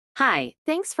Hi,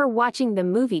 thanks for watching the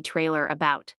movie trailer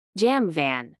about Jam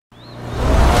Van.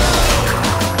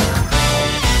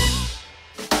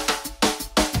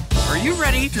 Are you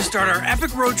ready to start our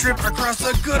epic road trip across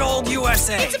the good old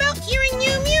USA? It's about hearing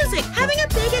new music, having a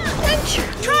big adventure,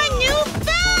 trying new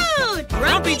food!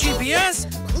 Grumpy GPS,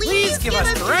 please give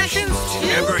us directions to...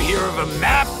 Ever hear of a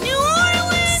map? New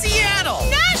Orleans! Seattle!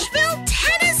 Nashville,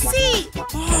 Tennessee!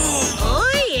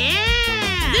 Oh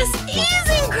yeah! This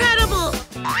is incredible!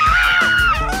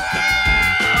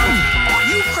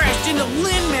 You crashed into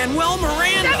Lin-Manuel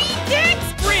Miranda!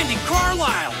 Brandy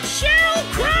Carlisle! Sheryl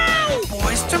Crow!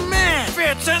 Boys to Men!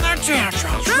 Fits and their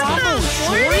Tantrums! Drama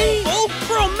Shorty! Old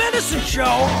Girl Medicine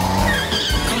Show!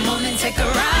 Come on and take a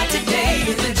ride today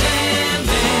with the Jam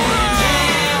Van,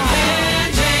 Jam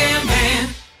Van, Jam Van.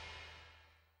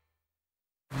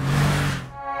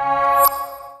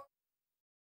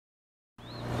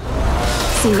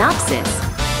 Synopsis.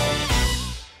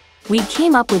 We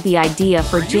came up with the idea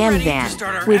for Jam Van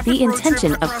with the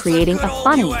intention of creating a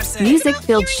funny,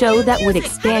 music-filled show that would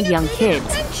expand young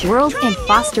kids' world and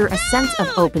foster a sense of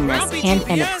openness and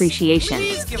an appreciation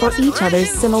for each other's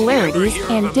similarities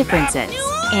and differences.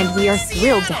 And we are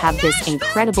thrilled to have this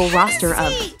incredible roster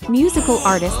of musical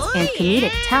artists and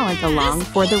comedic talent along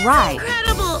for the ride.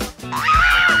 Incredible!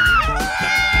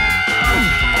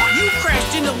 You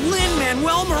crashed into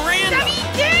Lin-Manuel Miranda!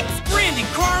 Brandy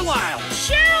Carlisle!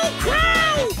 Sheryl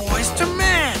Crow! Boys to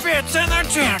Men! Fits and their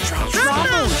Tantrums!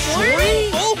 Drama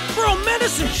Shorty! Old Girl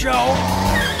Medicine Show!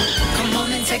 Come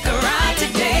on and take a ride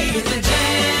today with the